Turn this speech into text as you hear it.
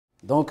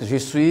Donc, je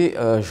suis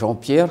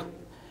Jean-Pierre,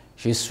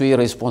 je suis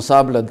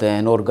responsable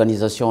d'une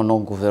organisation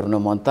non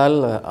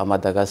gouvernementale à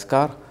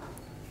Madagascar.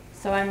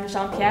 So I'm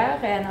Jean-Pierre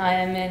and I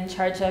am in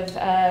charge of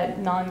a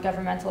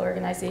non-governmental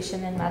organization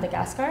in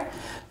Madagascar.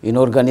 Une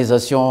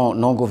organisation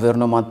non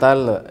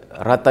gouvernementale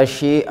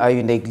rattachée à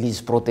une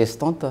église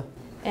protestante.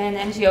 An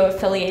NGO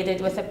affiliated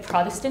with a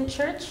Protestant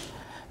church.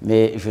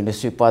 Mais je ne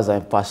suis pas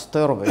un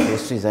pasteur, je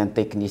suis un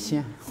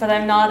technicien. But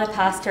I'm not a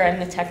pastor, I'm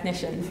a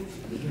technician.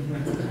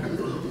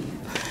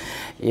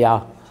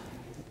 Yeah.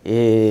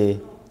 Et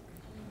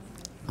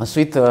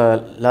ensuite,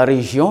 la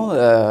région,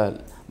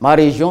 ma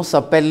région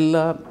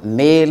s'appelle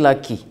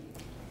Maledy.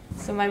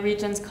 So my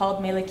region's called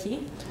Maledy.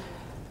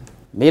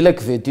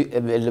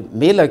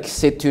 Maledy,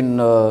 c'est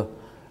une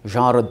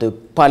genre de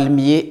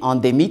palmier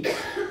endémique.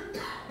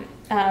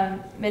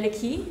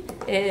 Maledy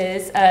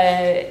is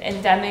an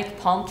endemic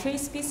palm tree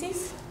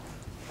species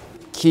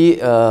qui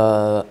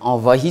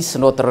envahissent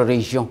notre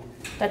région.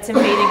 that's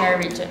invading our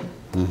region.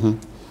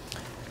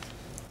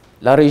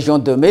 La région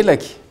de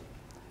Maledy,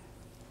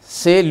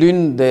 c'est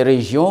l'une des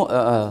régions.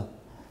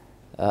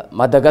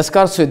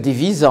 Madagascar se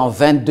divise en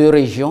 22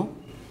 régions.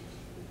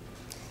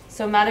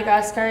 So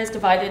Madagascar is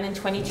divided in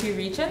 22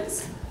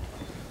 regions.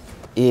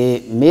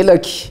 Et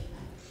Maledy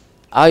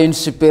a une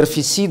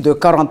superficie de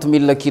 40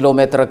 000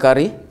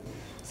 km².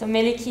 So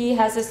Maledy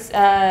has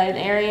an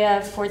area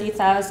of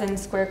 40,000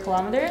 square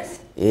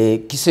kilometers.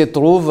 Et qui se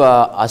trouve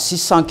à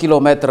 600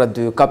 km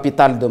du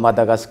capital de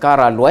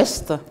Madagascar à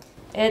l'ouest.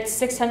 It's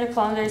 600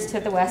 kilometers to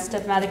the west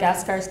of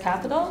Madagascar's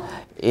capital.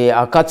 Et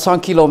à 400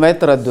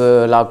 km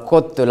de la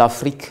côte de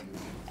l'Afrique.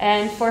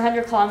 And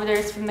 400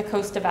 kilometers from the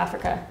coast of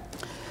Africa.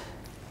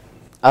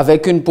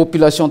 Avec une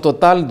population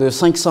totale de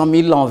 500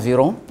 000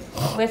 environ.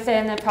 With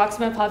an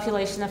approximate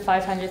population of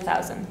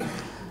 500,000.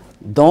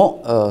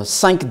 Dont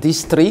 5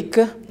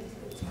 districts.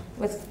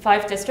 With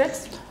 5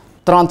 districts.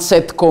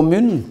 37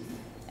 communes.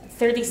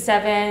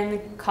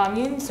 37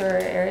 communes or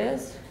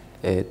areas.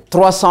 Et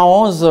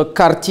 311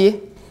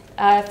 quartiers.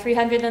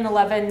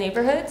 311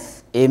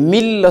 neighborhoods. Et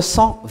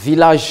 1100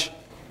 villages.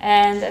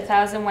 And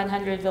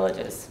 1,100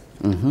 villages.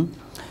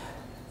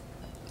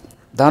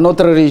 Dans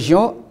notre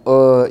région,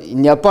 il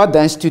n'y a pas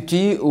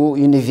d'institut ou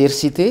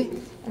université.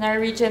 In our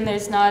region,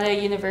 there's not a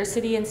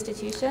university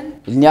institution.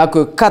 Il n'y a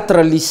que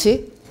 4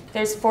 lycées.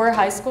 There's 4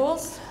 high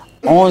schools.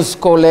 11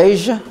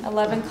 collèges.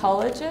 11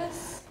 colleges.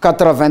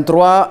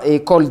 83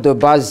 écoles de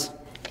base.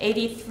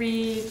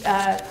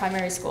 83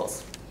 primary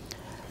schools.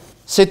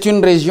 C'est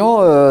une région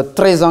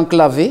très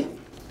enclavée.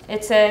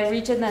 It's a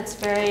region that's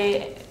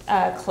very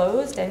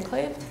closed,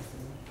 enclaved.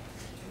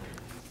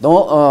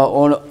 Donc,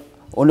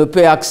 on ne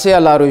peut accéder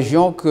à la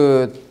région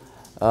que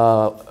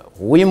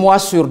 8 mois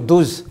sur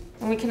 12.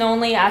 And we can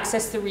only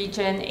access the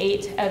region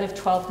 8 out of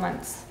 12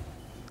 months.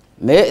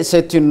 Mais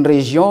c'est une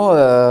région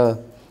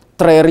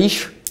très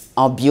riche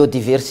en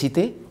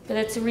biodiversité. But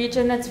it's a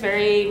region that's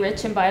very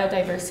rich in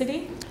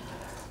biodiversity.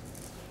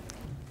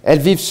 Elles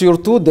vivent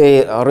surtout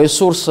des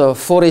ressources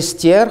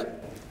forestières,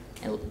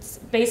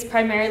 Lives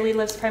primarily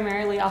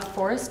off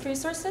forest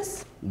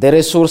resources, des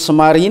ressources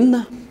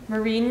marines,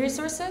 marine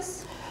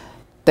resources,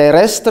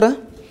 terrestres,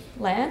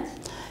 land,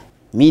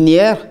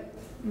 minières,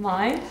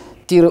 mine,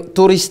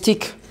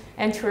 touristiques.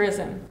 and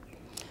tourism.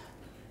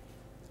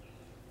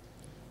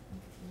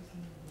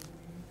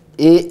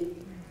 Et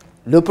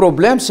le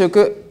problème, c'est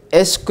que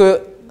est-ce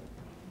que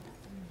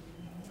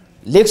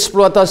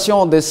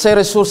l'exploitation de ces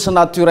ressources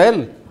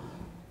naturelles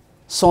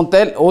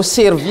sont-elles au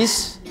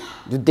service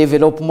du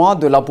développement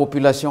de la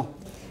population?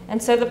 And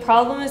so the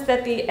problem is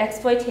that the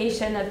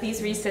exploitation of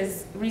these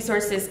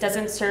resources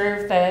doesn't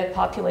serve the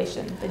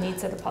population, the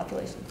needs of the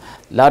population.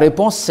 La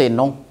réponse, c'est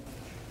non.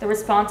 The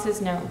response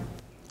is no.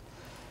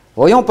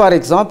 Voyons par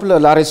exemple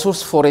la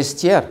ressource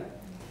forestière.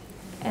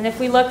 And if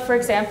we look, for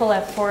example,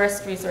 at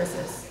forest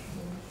resources.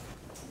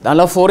 Dans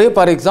la forêt,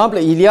 par exemple,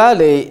 il y a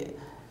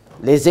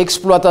les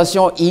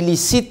exploitations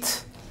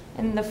illicites.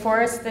 In the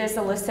forest, there's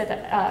illicit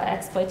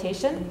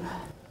exploitation.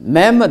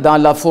 Même dans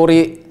la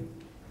forêt,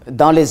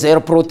 dans les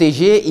aires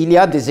protégées, il y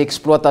a des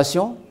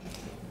exploitations.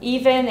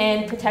 Even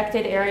in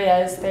protected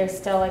areas, there's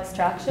still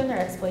extraction or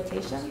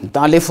exploitation.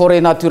 Dans les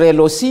forêts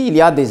naturelles aussi, il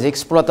y a des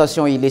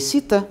exploitations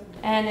illicites.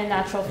 And in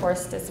natural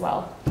forests as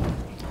well.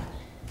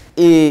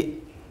 Et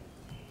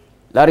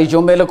la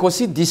région Maledy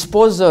aussi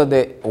dispose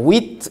de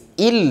 8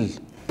 îles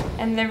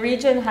And the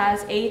region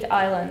has 8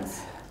 islands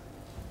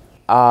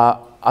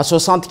à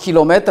 60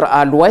 km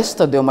à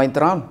l'ouest de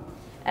Maitran.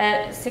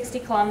 at 60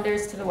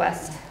 kilometers to the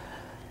west.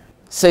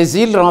 Ces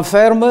îles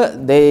renferment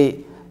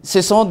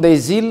ce sont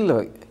des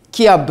îles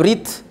qui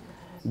abritent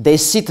des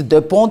sites de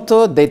ponte,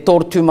 des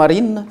tortues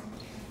marines.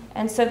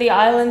 And so the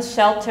islands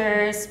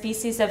shelter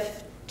species of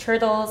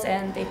turtles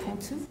and des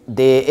pontus.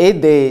 Et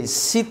des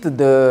sites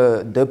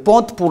de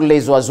ponte pour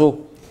les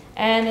oiseaux.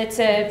 And it's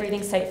a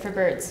breeding site for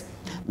birds.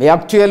 Mais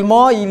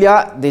actuellement, il y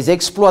a des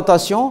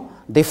exploitations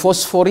des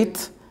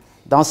phosphorites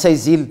dans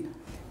ces îles.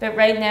 But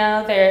right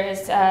now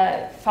there's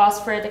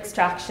phosphorus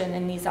extraction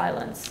in these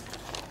islands.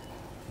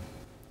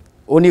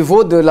 Au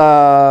niveau de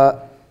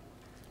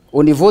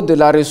au niveau de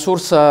la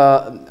ressource,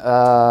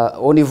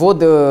 au niveau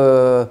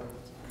de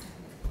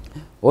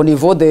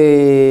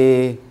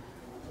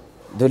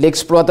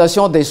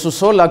l'exploitation des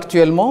sous-sols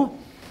actuellement,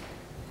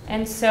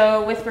 And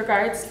so with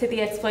regards to the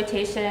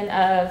exploitation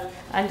of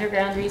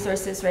underground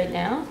resources right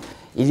now,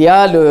 il y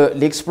a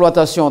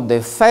l'exploitation de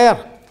fer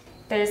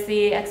there's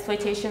the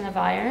exploitation of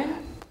iron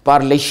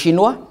par les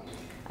Chinois.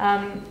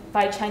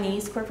 by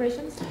Chinese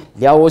corporations.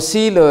 Il y a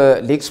aussi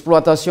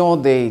l'exploitation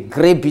des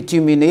grès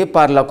bituminés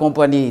par la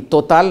compagnie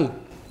Total.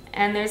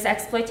 And there's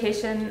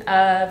exploitation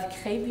of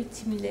grès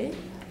bituminé.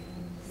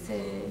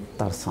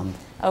 Tarsand.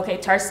 Okay,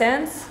 tar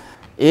sands.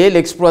 Et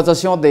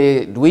l'exploitation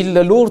de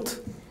l'huile lourde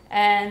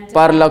And,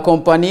 par la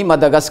compagnie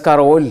Madagascar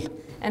Oil.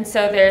 and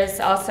so there's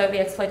also the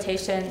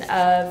exploitation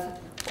of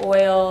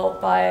oil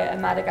by a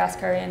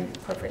Madagascarian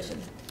corporation.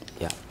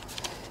 Yeah.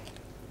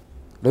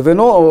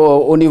 Revenons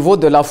au niveau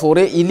de la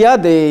forêt. Il y a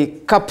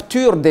des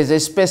captures des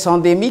espèces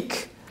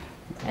endémiques.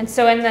 And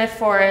so in the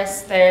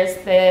forest, there's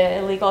the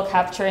illegal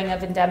capturing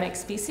of endemic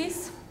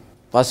species.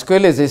 Parce que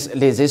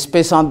les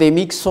espèces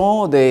endémiques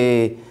sont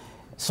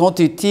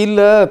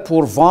utiles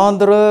pour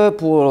vendre,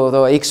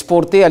 pour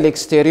exporter à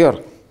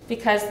l'extérieur.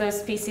 Because those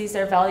species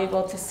are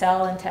valuable to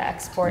sell and to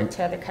export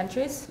to other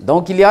countries.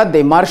 Donc il y a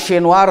des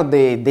marchés noirs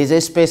des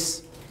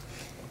espèces.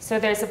 So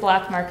there's a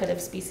black market of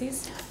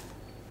species.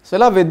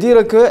 Cela veut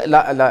dire que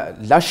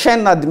la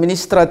chaîne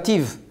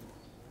administrative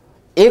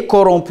est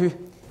corrompue.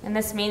 And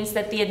this means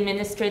that the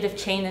administrative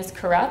chain is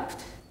corrupt.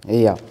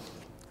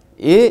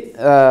 Et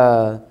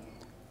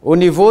au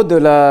niveau de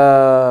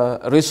la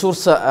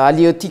ressource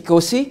halieutique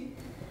aussi,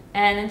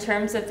 And in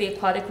terms of the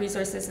aquatic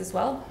resources as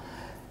well,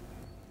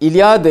 il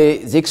y a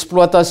des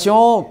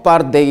exploitations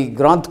par des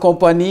grandes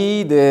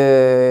compagnies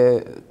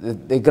de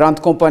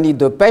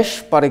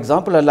pêche, par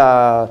exemple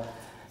la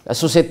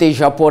société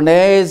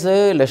japonaise,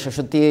 la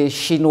société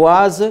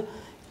chinoise,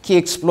 qui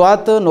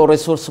exploitent nos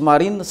ressources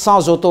marines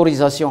sans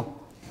autorisation.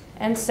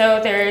 and so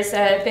there's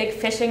a big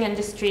fishing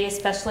industry,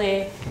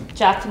 especially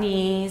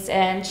Japanese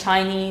and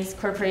Chinese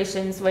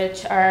corporations,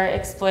 which are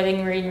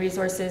exploiting marine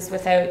resources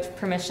without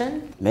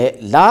permission. Mais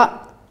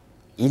là,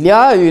 il y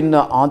a une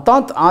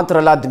entente entre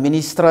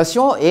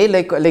l'administration et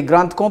les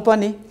grandes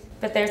compagnies.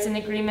 But there's an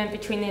agreement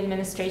between the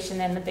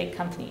administration and the big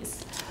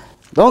companies.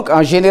 Donc,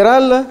 en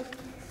général,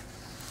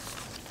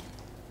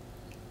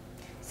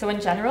 So in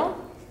general,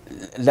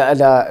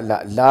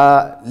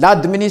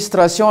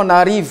 l'administration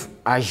n'arrive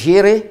à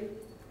gérer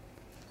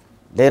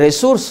les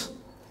ressources.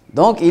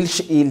 Donc, il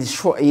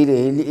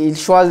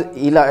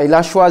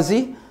a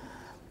choisi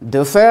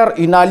de faire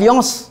une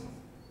alliance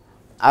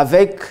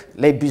avec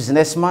les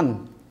businessmen.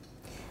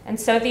 and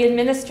so the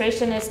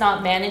administration is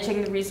not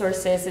managing the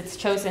resources, it's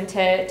chosen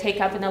to take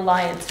up an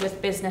alliance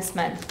with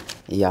businessmen.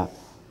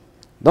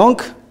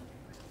 Donc,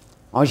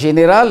 en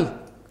général,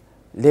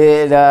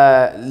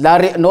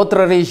 notre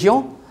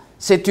région,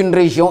 c'est une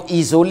région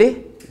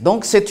isolée.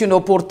 Donc, c'est une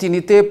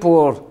opportunité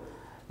pour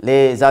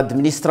les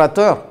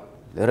administrateurs,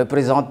 les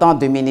représentants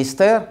du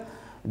ministère,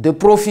 de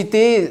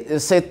profiter de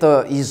cet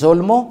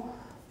isolement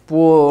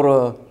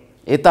pour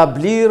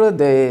établir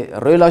des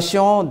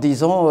relations,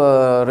 disons,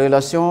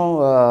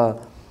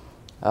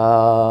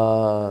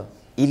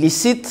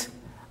 illicites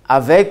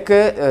avec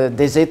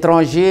des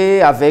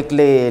étrangers, avec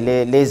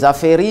les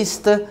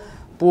affairistes,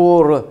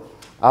 pour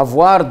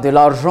avoir de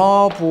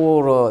l'argent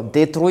pour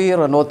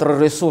détruire notre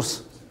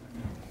ressource.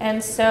 And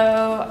so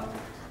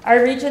our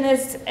region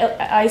is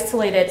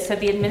isolated, so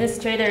the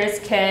administrators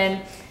can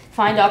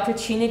find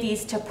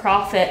opportunities to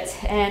profit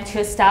and to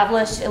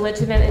establish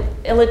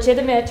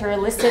illegitimate or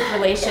illicit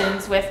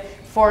relations with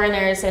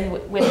foreigners and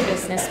with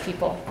business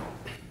people.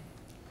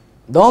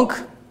 Donc,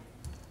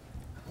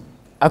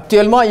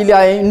 actuellement, il y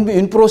a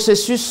un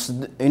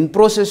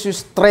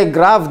processus très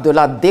grave de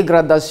la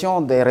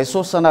dégradation des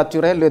ressources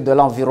naturelles et de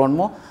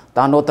l'environnement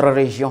dans notre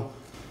région.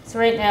 So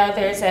right now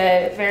there's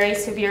a very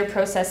severe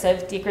process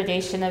of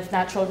degradation of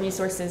natural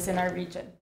resources in our region.